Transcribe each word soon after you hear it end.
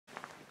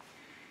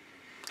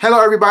Hello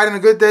everybody and a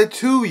good day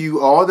to you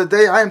all.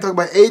 Today I am talking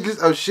about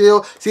Agents of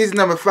S.H.I.E.L.D. Season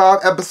number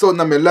 5, episode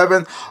number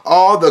 11,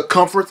 All the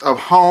Comforts of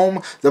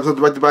Home. The episode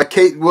directed by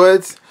Kate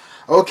Woods.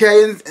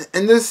 Okay,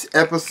 in this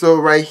episode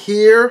right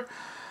here,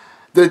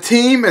 the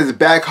team is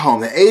back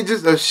home. The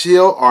Agents of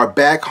S.H.I.E.L.D. are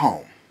back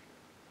home.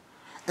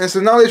 And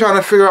so now they're trying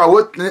to figure out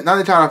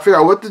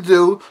what to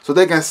do so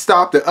they can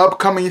stop the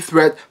upcoming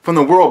threat from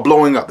the world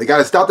blowing up. They got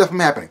to stop that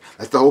from happening.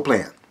 That's the whole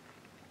plan.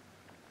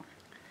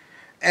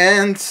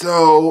 And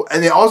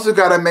they also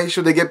got to make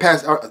sure they get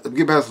past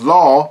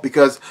law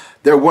because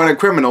they're wanted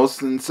criminals,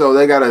 and so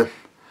they got to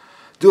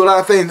do a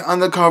lot of things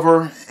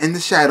undercover in the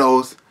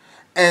shadows,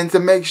 and to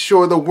make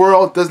sure the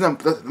world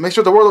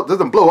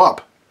doesn't blow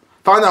up.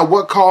 Find out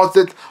what caused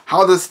it,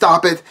 how to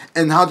stop it,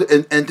 and how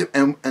to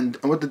and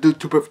what to do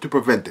to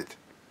prevent it.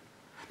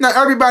 Now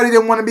everybody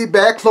didn't want to be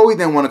back. Chloe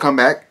didn't want to come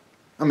back.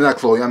 I mean, not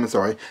Chloe. I'm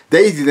sorry.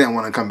 Daisy didn't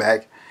want to come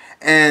back,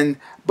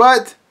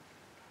 but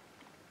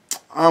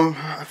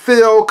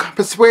Phil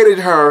persuaded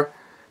her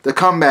to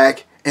come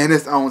back in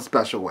his own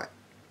special way.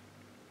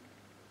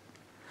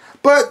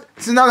 But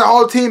so now the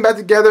whole team back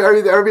together.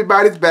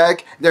 Everybody's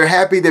back. They're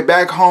happy. They're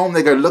back home.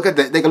 They can look at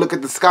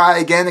the sky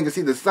again. They can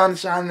see the sun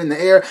shining in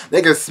the air.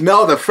 They can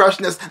smell the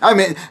freshness. I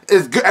mean,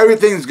 it's good.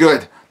 Everything's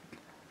good.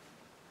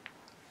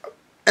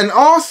 And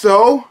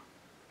also,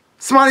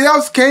 somebody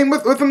else came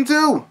with them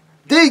too.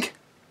 Deke.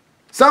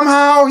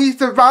 Somehow he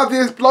survived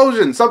the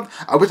explosion,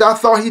 which I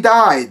thought he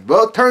died.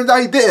 Well, it turns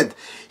out he didn't.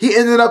 He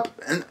ended up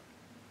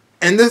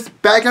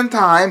back in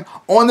time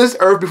on this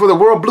earth before the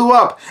world blew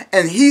up,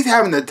 and he's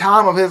having the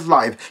time of his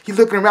life. He's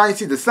looking around, he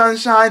sees the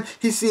sunshine,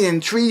 he's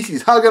seeing trees,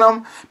 he's hugging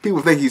them.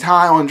 People think he's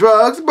high on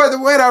drugs, but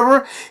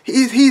whatever.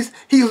 He's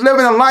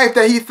living a life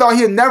that he thought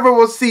he never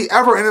will see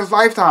ever in his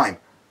lifetime.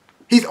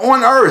 He's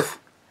on Earth,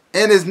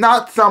 and it's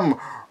not some.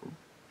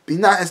 He's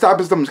not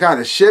stopping some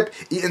kind of ship,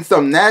 eating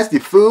some nasty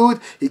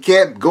food. He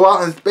can't go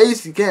out in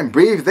space. He can't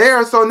breathe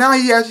there. So now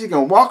he actually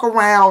can walk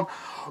around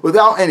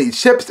without any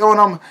chips on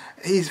him.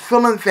 He's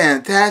feeling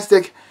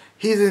fantastic.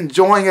 He's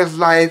enjoying his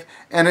life.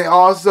 And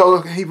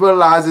he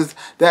realizes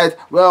that,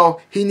 well,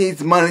 he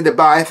needs money to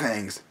buy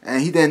things.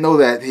 And he didn't know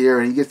that here.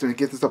 And he gets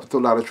himself into a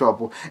lot of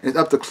trouble. And it's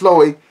up to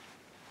Chloe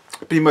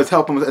to pretty much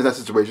help him in that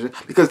situation.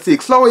 Because, see,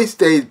 Chloe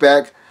stays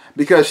back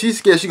because she's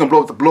scared she's going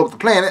to blow up the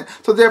planet.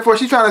 So therefore,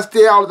 she's trying to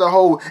stay out of the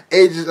whole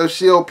Agents of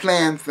S.H.I.E.L.D.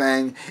 plan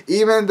thing.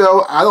 Even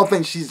though I don't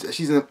think she's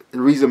the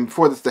reason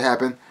for this to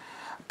happen.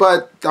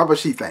 But that's what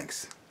she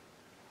thinks.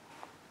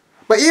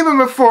 But even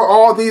before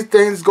all these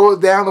things go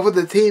down, before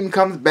the team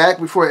comes back,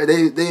 before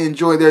they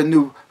enjoy their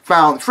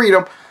newfound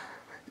freedom,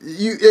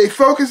 it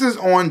focuses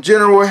on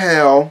General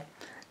S.H.I.E.L.D.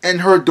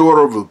 and her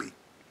daughter Ruby.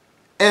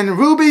 And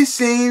Ruby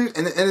seems,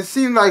 and it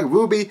seemed like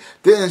Ruby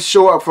didn't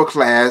show up for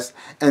class,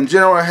 and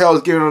General S.H.I.E.L.D.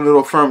 is giving her a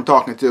little firm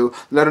talking to,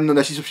 let her know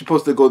that she's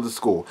supposed to go to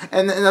school.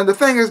 And the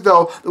thing is,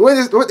 though, the way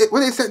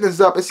they set this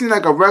up, it seemed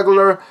like a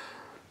regular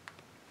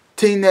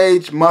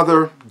teenage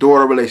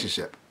mother-daughter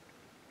relationship.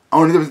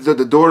 Only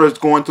the daughter is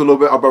going through a little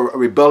bit of a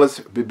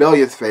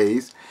rebellious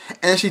phase,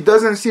 and she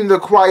doesn't seem to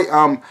quite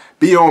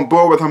be on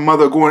board with her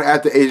mother going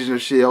after Agents of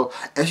S.H.I.E.L.D.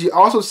 And she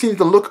also seems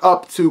to look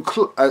up to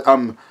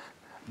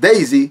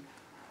Daisy,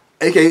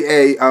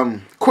 a.k.a.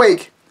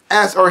 Quake,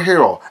 as her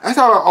hero. That's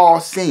how it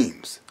all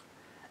seems.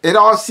 It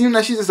all seems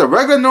like she's just a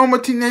regular, normal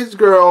teenage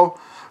girl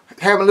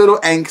having a little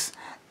angst,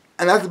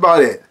 and that's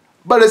about it.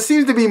 But it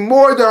seems to be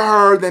more to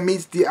her than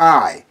meets the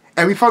eye.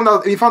 And we found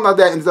out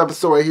that in this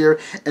episode right here.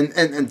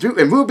 And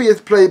Ruby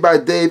is played by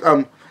Dave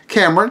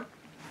Cameron.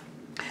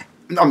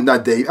 No,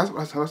 not Dave.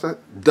 What's that?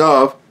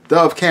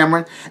 Dove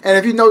Cameron. And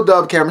if you know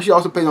Dove Cameron, she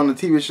also played on a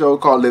TV show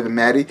called Liv and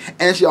Maddie.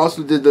 And she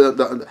also did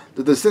the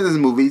Descendants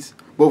movies,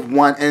 both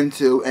 1 and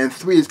 2. And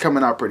 3 is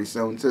coming out pretty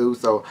soon, too.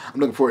 So I'm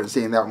looking forward to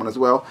seeing that one as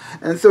well.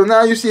 And so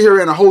now you see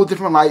her in a whole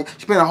different light.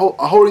 She's playing a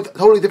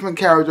wholly different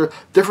character,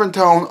 different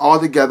tone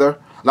altogether.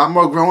 A lot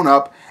more grown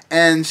up.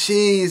 And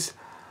she's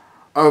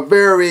a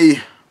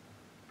very,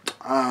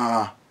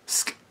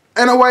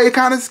 in a way,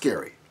 kind of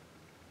scary.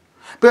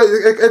 But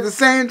at the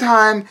same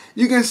time,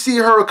 you can see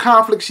her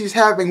conflict she's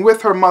having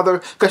with her mother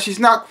because she's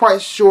not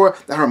quite sure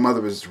that her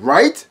mother is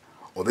right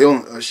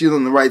or she's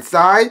on the right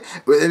side.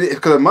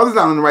 Because her mother's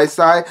not on the right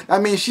side,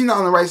 that means she's not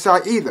on the right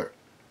side either.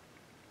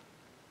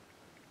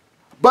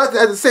 But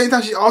at the same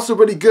time, she's also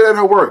really good at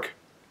her work.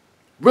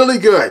 Really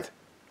good.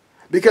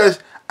 Because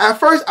at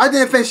first, I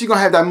didn't think she's going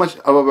to have that much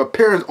of an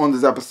appearance on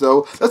this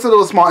episode. That's a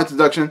little small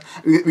introduction.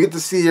 We get to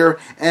see her,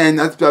 and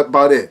that's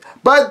about it.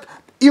 But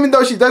even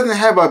though she doesn't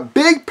have a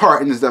big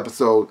part in this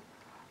episode,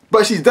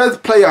 but she does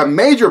play a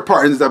major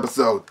part in this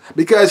episode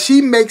because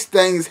she makes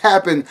things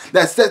happen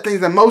that set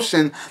things in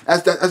motion.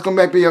 That's going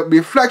to be a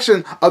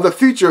reflection of the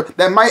future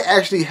that might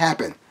actually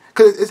happen.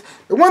 Because it's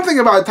the one thing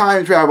about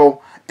time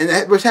travel,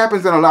 and which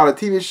happens in a lot of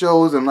TV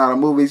shows and a lot of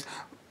movies,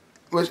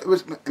 which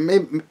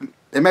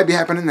it may be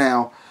happening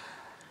now.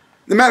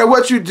 No matter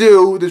what you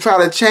do to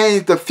try to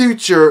change the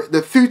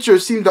future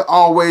seems to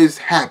always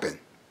happen.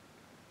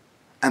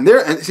 And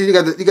so you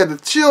got the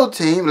S.H.I.E.L.D.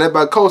 team led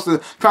by Coulson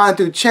trying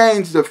to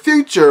change the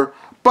future,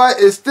 But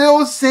it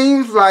still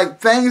seems like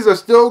things are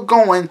still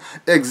going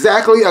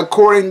exactly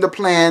according to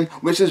plan,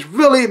 which is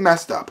really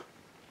messed up.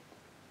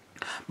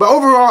 But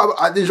overall,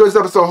 I enjoyed this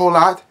episode a whole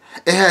lot.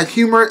 It had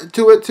humor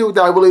to it too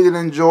that I really did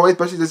enjoy,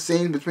 especially the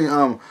scene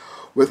between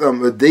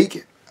with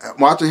Deke,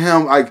 watching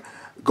him like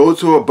go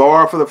to a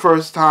bar for the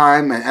first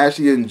time and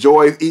actually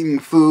enjoy eating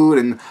food,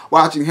 and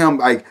watching him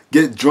like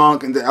get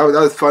drunk, and that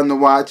was fun to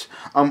watch.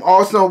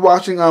 Also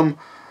watching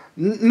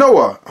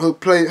Noah,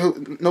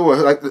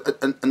 like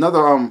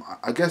another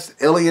I guess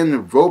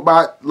alien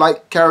robot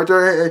like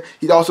character.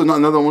 He's also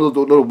another one of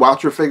those little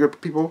Watcher figure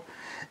people,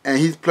 and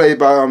he's played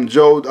by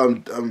Joe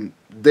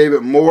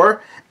David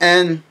Moore.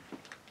 And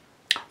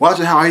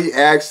watching how he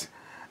acts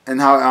and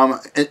how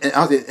he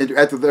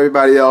interacts with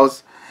everybody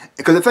else,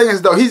 because the thing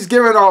is though, he's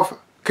giving off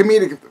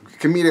comedic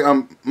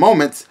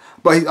moments,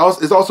 but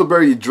it's also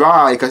very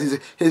dry because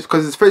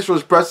his facial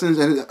expressions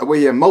and the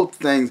way he emotes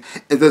things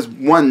is just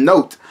one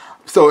note.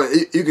 So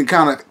you can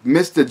kind of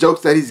miss the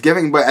jokes that he's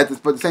giving, but at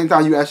the same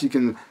time you actually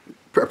can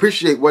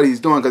appreciate what he's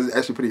doing because it's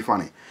actually pretty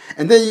funny.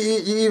 And then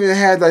you even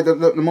had like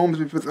the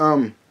moments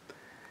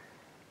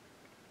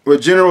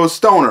with General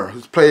Stoner,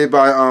 who's played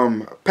by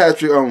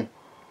Patrick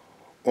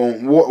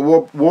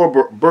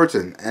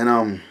Warburton,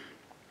 and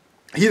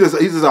he's just a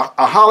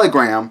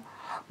hologram.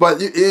 But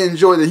you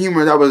enjoy the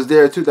humor that was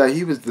there too that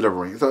he was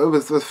delivering. So it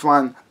was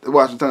fun to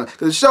watch. Because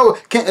the show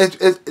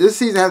this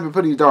season has been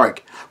pretty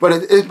dark, but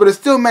it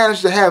still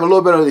managed to have a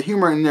little bit of the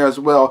humor in there as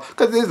well.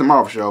 Because it is a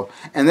Marvel show,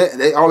 and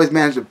they always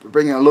manage to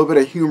bring in a little bit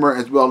of humor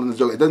as well in the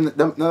joke. It doesn't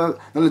none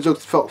of the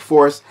jokes felt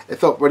forced. It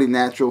felt really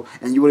natural,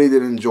 and you really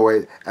did enjoy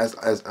it as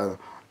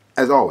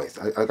always,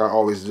 like I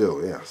always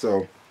do. Yeah.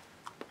 So,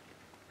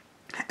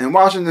 and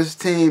watching this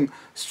team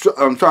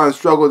trying to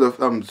struggle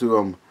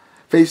to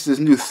face this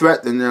new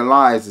threat in their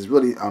lives is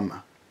really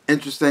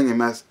interesting and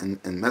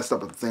messed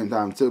up at the same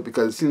time too,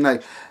 because it seems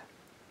like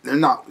they're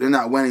not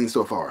winning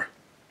so far.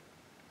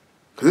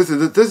 Because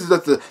this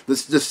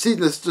is just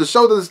the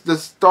show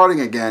that's starting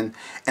again,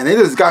 and they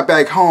just got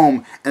back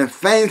home, and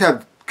things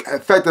have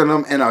affected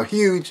them in a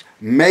huge,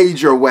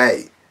 major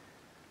way,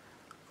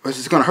 which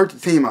is going to hurt the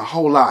team a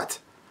whole lot.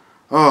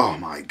 Oh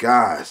my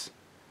gosh.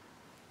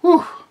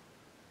 Whew.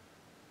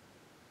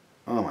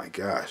 Oh my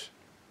gosh.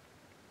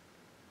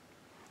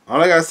 All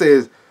I gotta say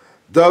is,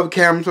 Dove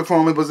Cameron's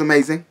performance was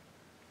amazing.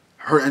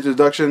 Her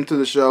introduction to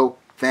the show,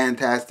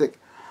 fantastic.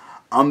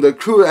 The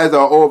crew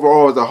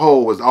overall as a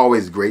whole was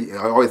always great.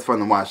 Always fun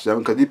to watch them,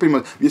 because I've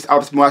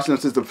been watching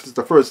them since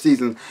the first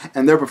season,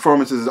 and their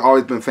performances has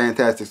always been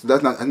fantastic. So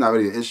that's not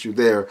really an issue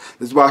there.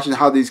 Just watching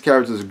how these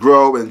characters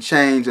grow and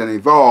change and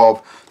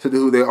evolve to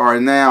who they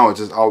are now is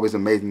just always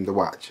amazing to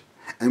watch.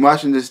 And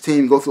watching this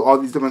team go through all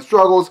these different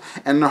struggles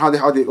and know how they're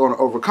going to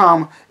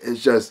overcome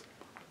is just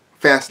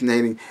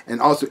fascinating and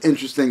also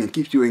interesting and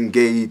keeps you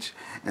engaged,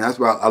 and that's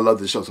why I love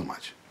this show so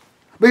much.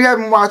 But if you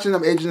haven't watched Agents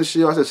of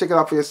S.H.I.E.L.D, so check it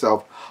out for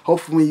yourself.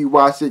 Hopefully when you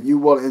watch it, you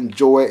will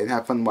enjoy it and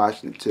have fun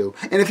watching it too.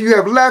 And if you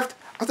have left,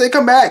 I say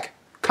come back.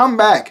 Come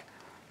back.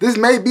 This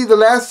may be the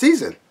last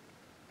season.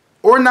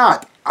 Or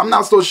not. I'm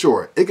not so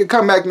sure. It could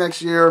come back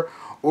next year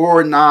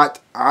or not.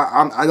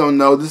 I don't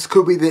know. This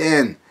could be the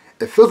end.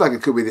 It feels like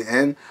it could be the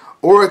end.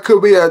 Or it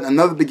could be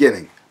another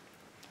beginning.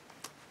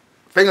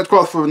 Fingers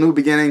crossed for a new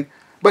beginning.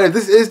 But if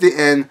this is the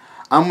end,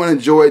 I'm going to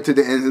enjoy it to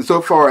the end. And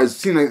so far, it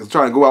seems like it's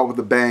trying to go out with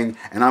a bang,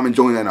 and I'm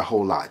enjoying that a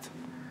whole lot.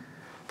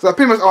 So that's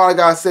pretty much all I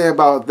got to say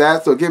about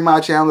that. So give my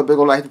channel a big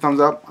old like,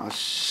 thumbs up,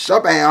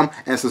 shabam,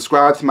 and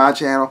subscribe to my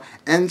channel,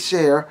 and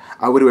share.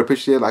 I really would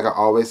appreciate it, like I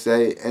always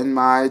say, in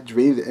my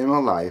dreams and in my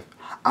life,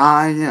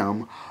 I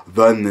am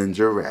the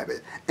Ninja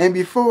Rabbit. And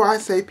before I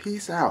say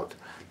peace out,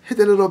 hit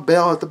that little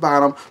bell at the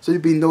bottom so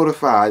you'll be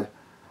notified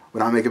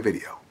when I make a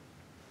video.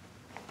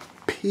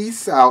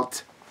 Peace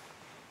out,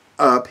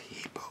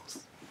 people.